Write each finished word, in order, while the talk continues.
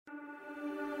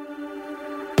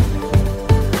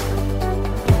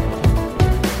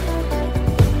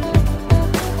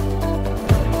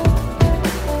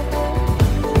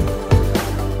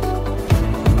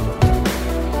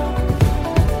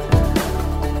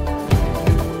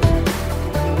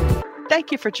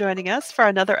Thank you for joining us for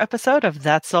another episode of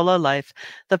That Solo Life,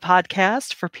 the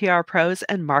podcast for PR pros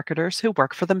and marketers who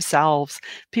work for themselves.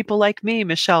 People like me,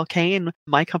 Michelle Kane.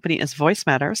 My company is Voice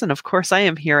Matters. And of course, I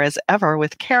am here as ever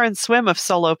with Karen Swim of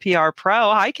Solo PR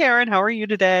Pro. Hi, Karen. How are you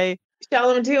today?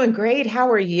 Michelle, I'm doing great. How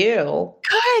are you?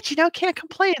 Good. Can't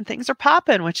complain. Things are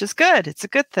popping, which is good. It's a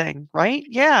good thing, right?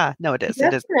 Yeah. No, it is.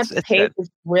 It is. Investment It's pace good. has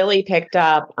really picked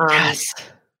up Yes.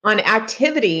 on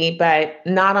activity, but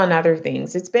not on other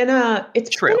things. It's been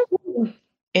True. a really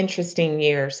interesting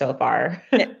year so far.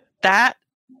 That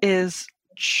is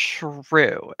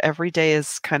true. Every day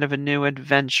is kind of a new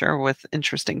adventure with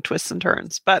interesting twists and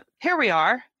turns. But here we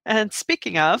are. And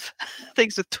speaking of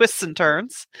things with twists and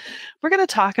turns, we're going to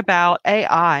talk about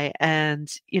AI. And,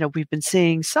 we've been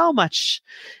seeing so much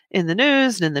in the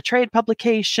news and in the trade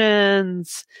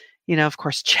publications, of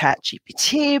course,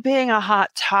 ChatGPT being a hot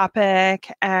topic.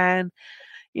 And,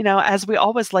 as we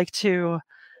always like to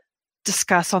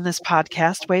discuss on this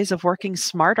podcast, ways of working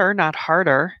smarter, not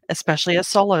harder, especially as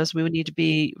solos. We would need to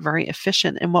be very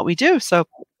efficient in what we do. So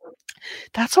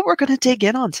that's what we're going to dig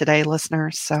in on today,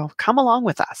 listeners. So come along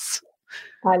with us.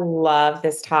 I love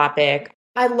this topic.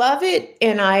 I love it.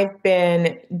 And I've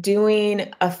been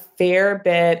doing a fair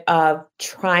bit of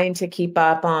trying to keep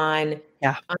up on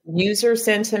Yeah. user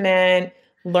sentiment,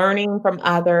 learning from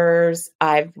others.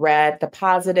 I've read the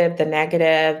positive, the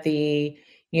negative, the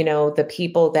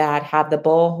people that have the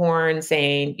bullhorn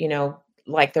saying,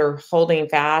 like they're holding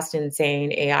fast and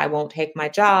saying AI won't take my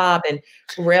job and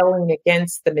railing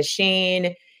against the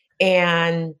machine.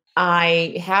 And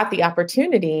I had the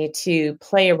opportunity to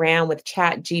play around with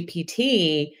Chat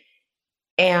GPT,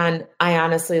 and I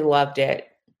honestly loved it.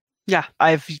 Yeah,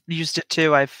 I've used it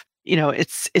too.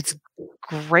 It's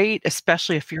great,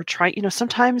 especially if you're trying,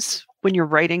 sometimes when you're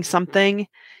writing something,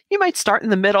 you might start in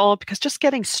the middle because just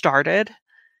getting started,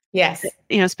 Yes.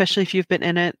 especially if you've been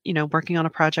in it, working on a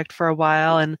project for a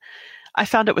while. And I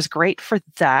found it was great for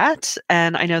that.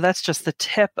 And I know that's just the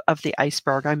tip of the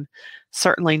iceberg. I'm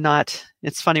certainly not.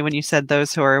 It's funny when you said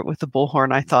those who are with the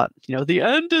bullhorn, I thought, the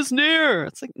end is near.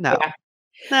 It's like, no, Yeah.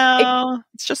 no,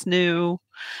 it's just new.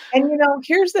 And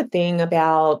here's the thing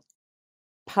about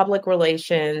public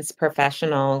relations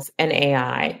professionals and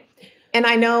AI. And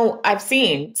I know I've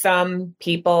seen some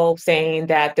people saying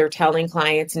that they're telling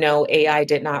clients, no, AI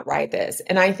did not write this.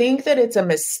 And I think that it's a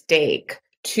mistake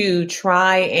to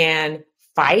try and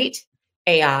fight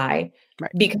AI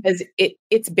Right. because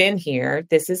it's been here.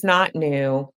 This is not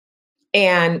new.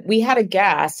 And we had a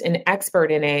guest, an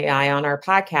expert in AI on our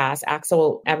podcast,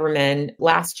 Axel Everman,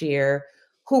 last year,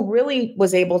 who really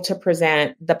was able to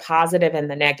present the positive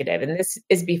and the negative. And this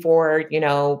is before,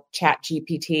 Chat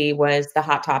GPT was the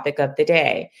hot topic of the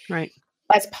day. Right.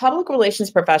 As public relations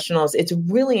professionals, it's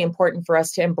really important for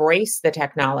us to embrace the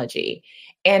technology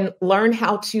and learn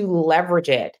how to leverage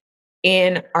it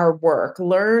in our work,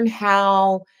 learn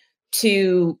how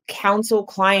to counsel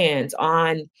clients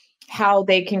on how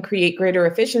they can create greater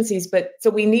efficiencies. But so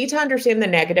we need to understand the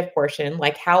negative portion,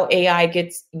 like how AI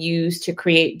gets used to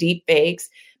create deep fakes,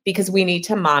 because we need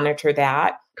to monitor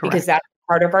that because Correct. that's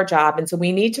part of our job. And so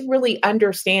we need to really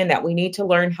understand that we need to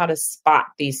learn how to spot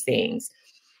these things.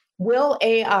 Will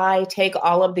AI take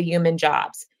all of the human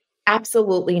jobs?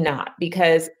 Absolutely not,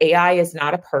 because AI is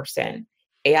not a person.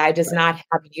 AI does not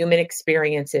have human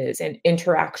experiences and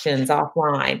interactions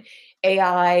offline.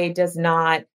 AI does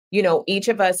not, each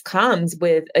of us comes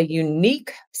with a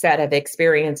unique set of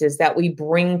experiences that we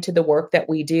bring to the work that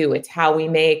we do. It's how we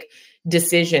make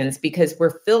decisions because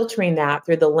we're filtering that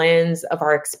through the lens of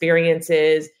our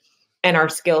experiences and our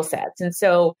skill sets. And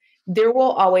so there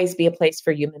will always be a place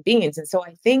for human beings. And so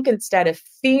I think instead of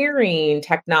fearing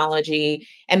technology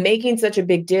and making such a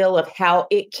big deal of how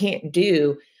it can't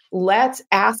do, let's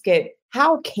ask it,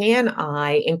 how can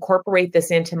I incorporate this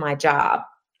into my job?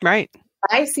 Right.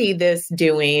 I see this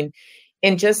doing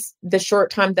in just the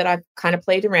short time that I've kind of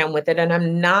played around with it, and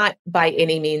I'm not by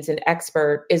any means an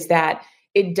expert, is that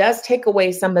it does take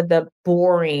away some of the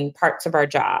boring parts of our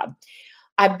job.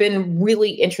 I've been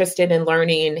really interested in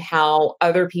learning how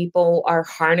other people are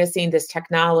harnessing this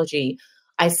technology.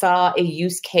 I saw a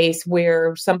use case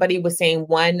where somebody was saying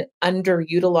one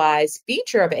underutilized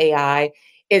feature of AI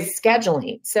is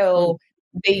scheduling. So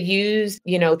they use,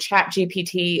 Chat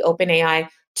GPT, OpenAI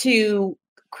to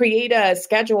create a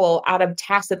schedule out of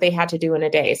tasks that they had to do in a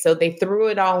day. So they threw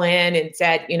it all in and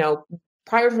said,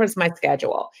 prioritize my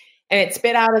schedule. And it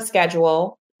spit out a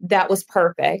schedule that was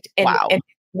perfect. And Wow.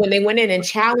 when they went in and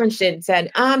challenged it and said,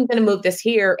 I'm going to move this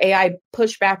here, AI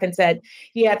pushed back and said,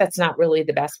 yeah, that's not really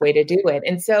the best way to do it.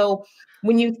 And so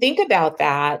when you think about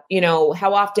that,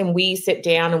 how often we sit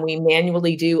down and we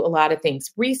manually do a lot of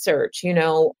things, research,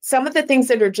 some of the things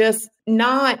that are just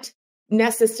not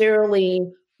necessarily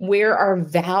where our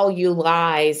value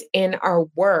lies in our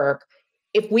work.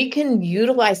 If we can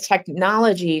utilize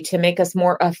technology to make us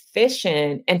more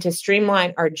efficient and to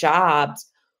streamline our jobs,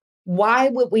 why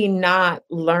would we not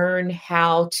learn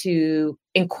how to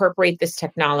incorporate this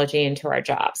technology into our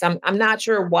jobs? I'm not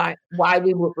sure why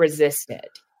we would resist it.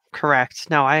 Correct.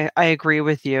 No, I agree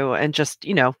with you. And just,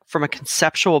 from a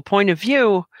conceptual point of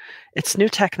view, it's new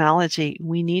technology.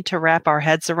 We need to wrap our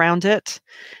heads around it,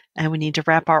 and we need to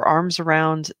wrap our arms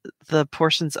around the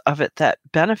portions of it that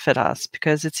benefit us,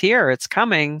 because it's here, it's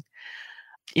coming.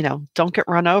 Don't get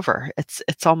run over. It's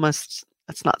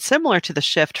not similar to the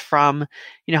shift from,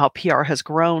 how PR has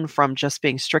grown from just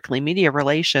being strictly media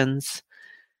relations.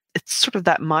 It's sort of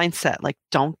that mindset, like,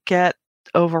 don't get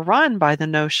overrun by the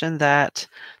notion that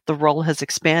the role has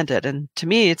expanded. And to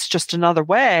me, it's just another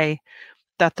way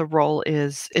that the role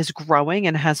is growing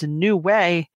and has a new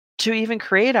way to even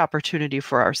create opportunity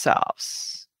for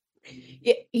ourselves.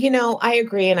 I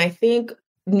agree. And I think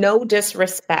no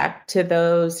disrespect to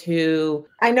those who,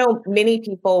 I know many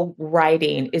people,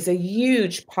 writing is a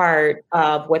huge part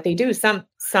of what they do. Some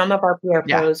of our PR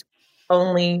pros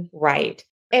only write.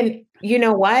 And you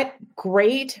know what?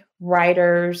 Great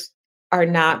writers are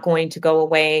not going to go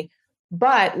away.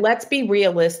 But let's be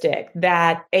realistic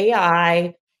that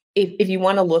AI, if you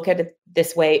want to look at it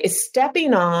this way, is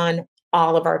stepping on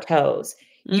all of our toes.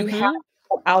 You have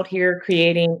people out here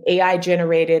creating AI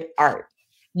generated art.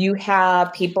 You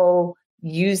have people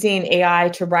using AI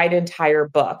to write entire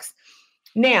books.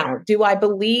 Now, do I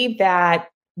believe that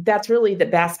that's really the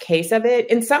best case of it?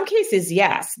 In some cases,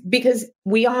 yes, because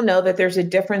we all know that there's a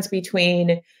difference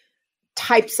between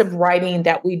types of writing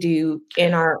that we do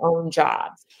in our own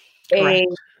jobs. Correct.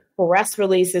 A press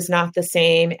release is not the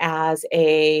same as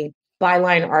a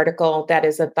byline article that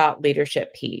is a thought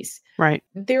leadership piece. Right.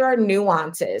 There are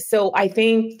nuances. So I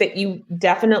think that you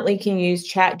definitely can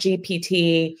use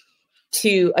ChatGPT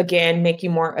to, again, make you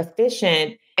more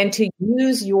efficient and to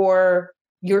use your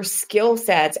skill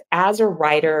sets as a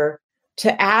writer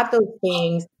to add those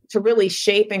things to really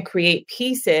shape and create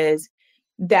pieces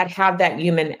that have that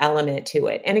human element to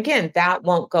it. And again, that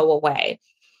won't go away.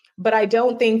 But I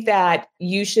don't think that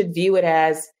you should view it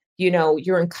as,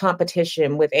 you're in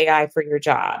competition with AI for your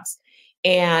jobs.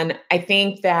 And I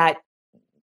think that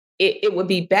it would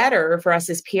be better for us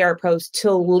as PR pros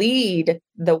to lead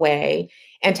the way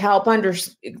and to help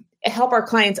our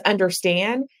clients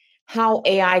understand how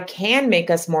AI can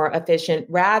make us more efficient,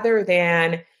 rather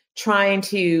than trying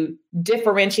to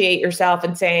differentiate yourself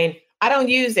and saying, I don't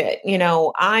use it.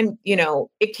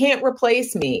 It can't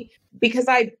replace me, because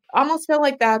I almost feel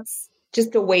like that's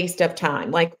just a waste of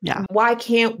time. Like, why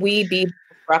can't we be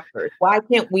disruptors? Why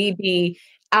can't we be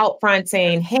out front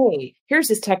saying, hey, here's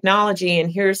this technology and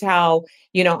here's how,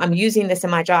 I'm using this in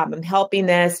my job. I'm helping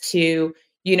this to,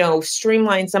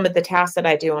 streamline some of the tasks that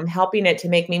I do. I'm helping it to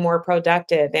make me more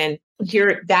productive. And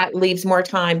here that leaves more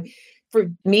time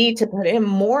for me to put in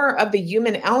more of the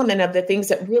human element of the things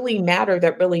that really matter,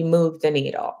 that really move the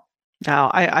needle. No,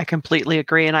 I completely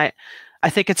agree. And I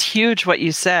think it's huge what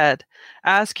you said.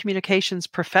 As communications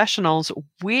professionals,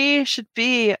 we should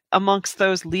be amongst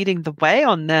those leading the way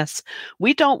on this.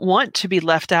 We don't want to be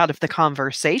left out of the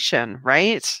conversation,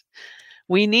 right?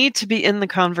 We need to be in the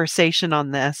conversation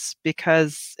on this,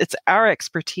 because it's our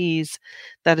expertise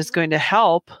that is going to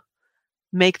help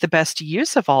make the best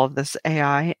use of all of this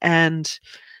AI. And,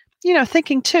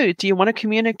 thinking too, do you want to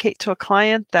communicate to a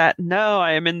client that, no,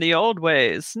 I am in the old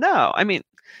ways? No, I mean,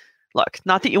 look,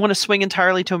 not that you want to swing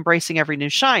entirely to embracing every new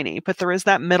shiny, but there is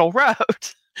that middle road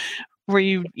where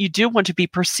you do want to be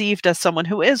perceived as someone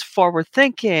who is forward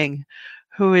thinking,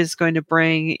 who is going to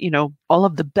bring, all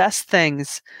of the best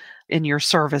things in your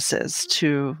services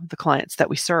to the clients that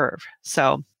we serve.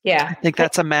 So yeah, I think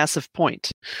that's a massive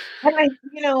point. And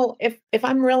if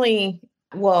I'm really,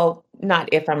 well, not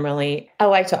if I'm really, I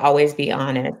like to always be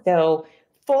honest. So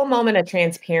full moment of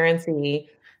transparency.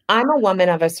 I'm a woman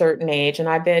of a certain age, and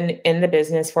I've been in the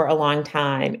business for a long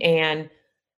time. And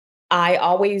I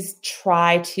always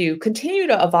try to continue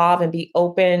to evolve and be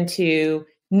open to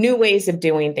new ways of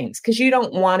doing things, because you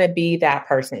don't want to be that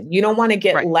person. You don't want to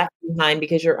get left behind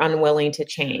because you're unwilling to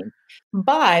change.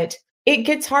 But it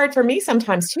gets hard for me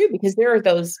sometimes too, because there are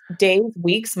those days,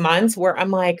 weeks, months where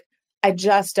I'm like, I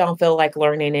just don't feel like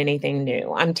learning anything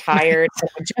new. I'm tired.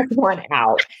 I just want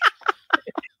out.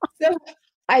 So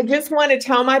I just want to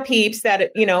tell my peeps that,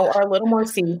 are a little more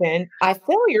seasoned. I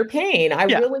feel your pain. I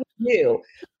Yeah. really do.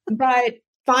 But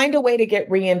find a way to get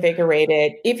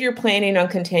reinvigorated if you're planning on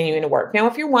continuing to work. Now,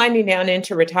 if you're winding down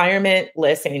into retirement,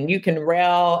 listen, you can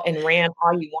rail and rant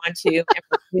all you want to and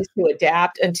refuse to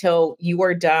adapt until you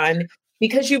are done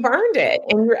because you've earned it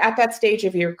and you're at that stage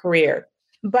of your career.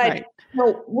 But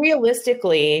Right.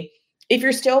 realistically, if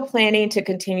you're still planning to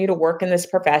continue to work in this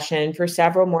profession for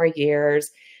several more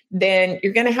years, then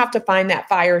you're going to have to find that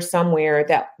fire somewhere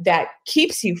that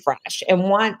keeps you fresh and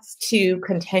wants to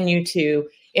continue to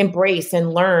embrace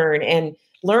and learn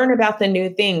about the new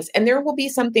things. And there will be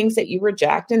some things that you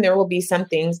reject, and there will be some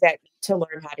things that to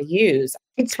learn how to use.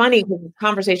 It's funny because the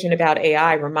conversation about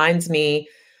AI reminds me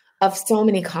of so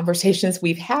many conversations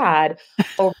we've had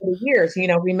over the years.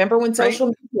 Remember when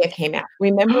social media came out?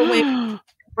 Remember when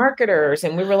marketers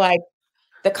and we were like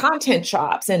the content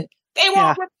shops and they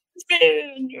won't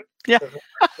Yeah.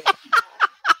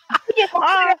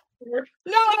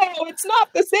 No, it's not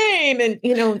the same. And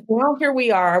now here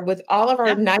we are with all of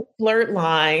our nice blurred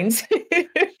lines.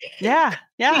 Yeah.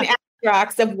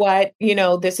 Abstracts of what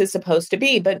this is supposed to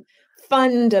be. But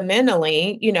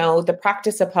fundamentally, the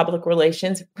practice of public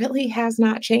relations really has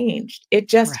not changed. It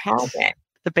just hasn't.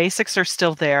 The basics are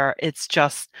still there. It's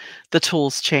just the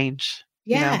tools change.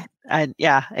 Yeah. And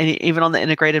even on the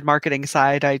integrated marketing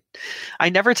side, I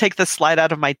never take the slide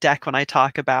out of my deck when I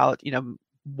talk about,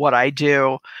 what I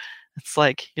do. It's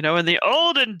like, in the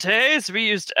olden days, we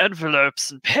used envelopes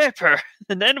and paper,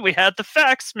 and then we had the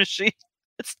fax machine.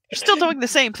 You're still doing the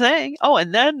same thing. Oh,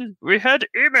 and then we had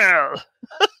email.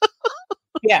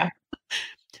 Yeah.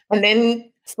 And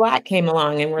then Slack came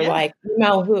along and we're like,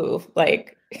 email who?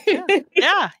 Like,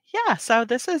 yeah. So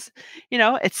this is,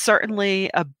 it's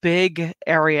certainly a big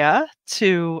area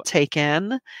to take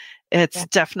in. It's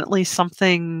definitely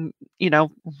something,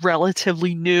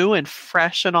 relatively new and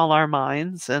fresh in all our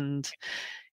minds. And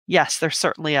yes, there's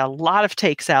certainly a lot of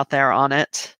takes out there on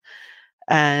it.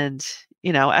 And,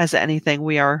 as anything,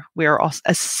 we are also,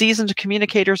 as seasoned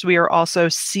communicators, we are also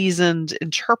seasoned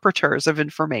interpreters of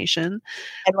information.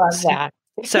 I love that.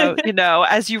 So,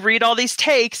 as you read all these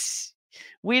takes,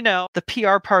 we know the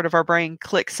PR part of our brain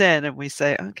clicks in and we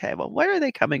say, okay, well, where are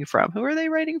they coming from? Who are they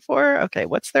writing for? Okay,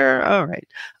 what's their, all right.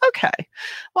 Okay,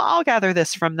 well, I'll gather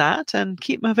this from that and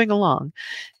keep moving along,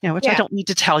 which I don't need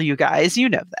to tell you guys,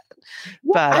 that.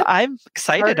 But I'm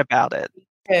excited about it.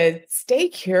 Stay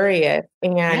curious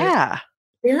and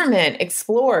experiment,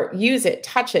 explore, use it,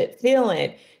 touch it, feel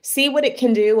it, see what it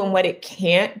can do and what it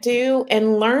can't do,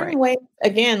 and learn ways,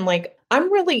 again, like, I'm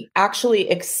really actually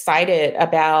excited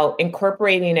about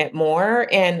incorporating it more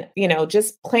and,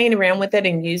 just playing around with it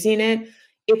and using it.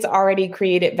 It's already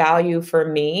created value for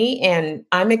me. And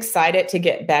I'm excited to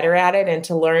get better at it and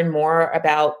to learn more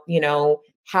about,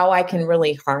 how I can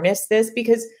really harness this,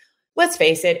 because let's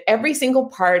face it, every single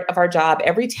part of our job,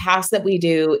 every task that we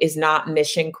do is not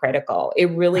mission critical. It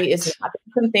really is not.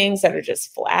 Some things that are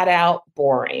just flat out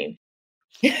boring.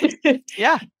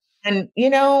 Yeah. And,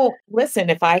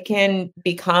 listen, if I can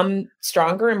become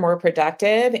stronger and more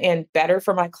productive and better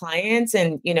for my clients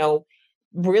and,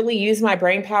 really use my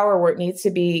brain power where it needs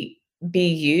to be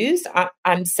used,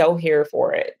 I'm so here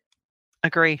for it.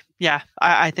 Agree. Yeah.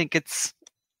 I think it's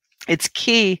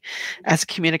key as a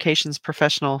communications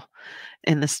professional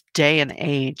in this day and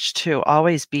age to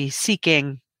always be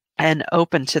seeking and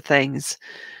open to things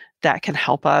that can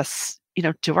help us,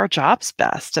 do our jobs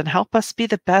best and help us be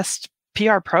the best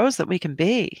PR pros that we can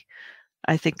be.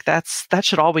 I think that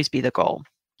should always be the goal,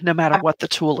 no matter what the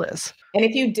tool is. And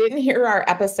if you didn't hear our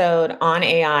episode on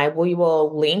AI, we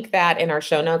will link that in our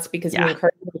show notes because we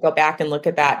encourage you to go back and look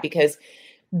at that, because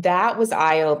that was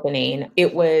eye-opening.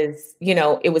 It was,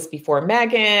 it was before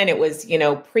Megan, it was,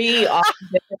 pre all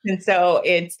this. And so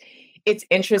it's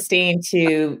interesting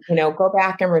to, go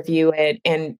back and review it.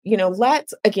 And,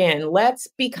 let's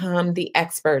become the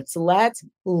experts. Let's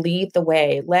lead the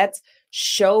way. Let's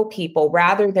show people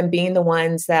rather than being the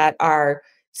ones that are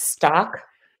stuck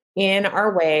in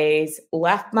our ways,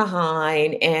 left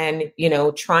behind, and,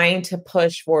 trying to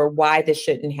push for why this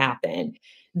shouldn't happen.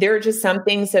 There are just some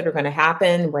things that are going to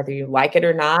happen, whether you like it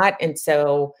or not. And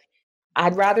so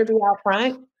I'd rather be out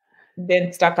front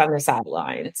than stuck on the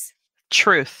sidelines.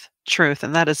 Truth.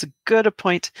 And that is as good a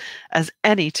point as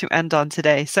any to end on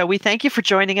today. So we thank you for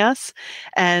joining us.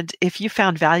 And if you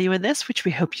found value in this, which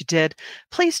we hope you did,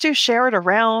 please do share it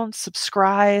around,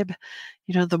 subscribe.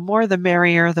 The more the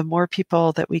merrier, the more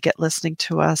people that we get listening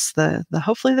to us, the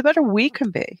hopefully the better we can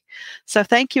be. So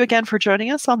thank you again for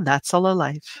joining us on That Solo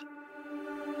Life.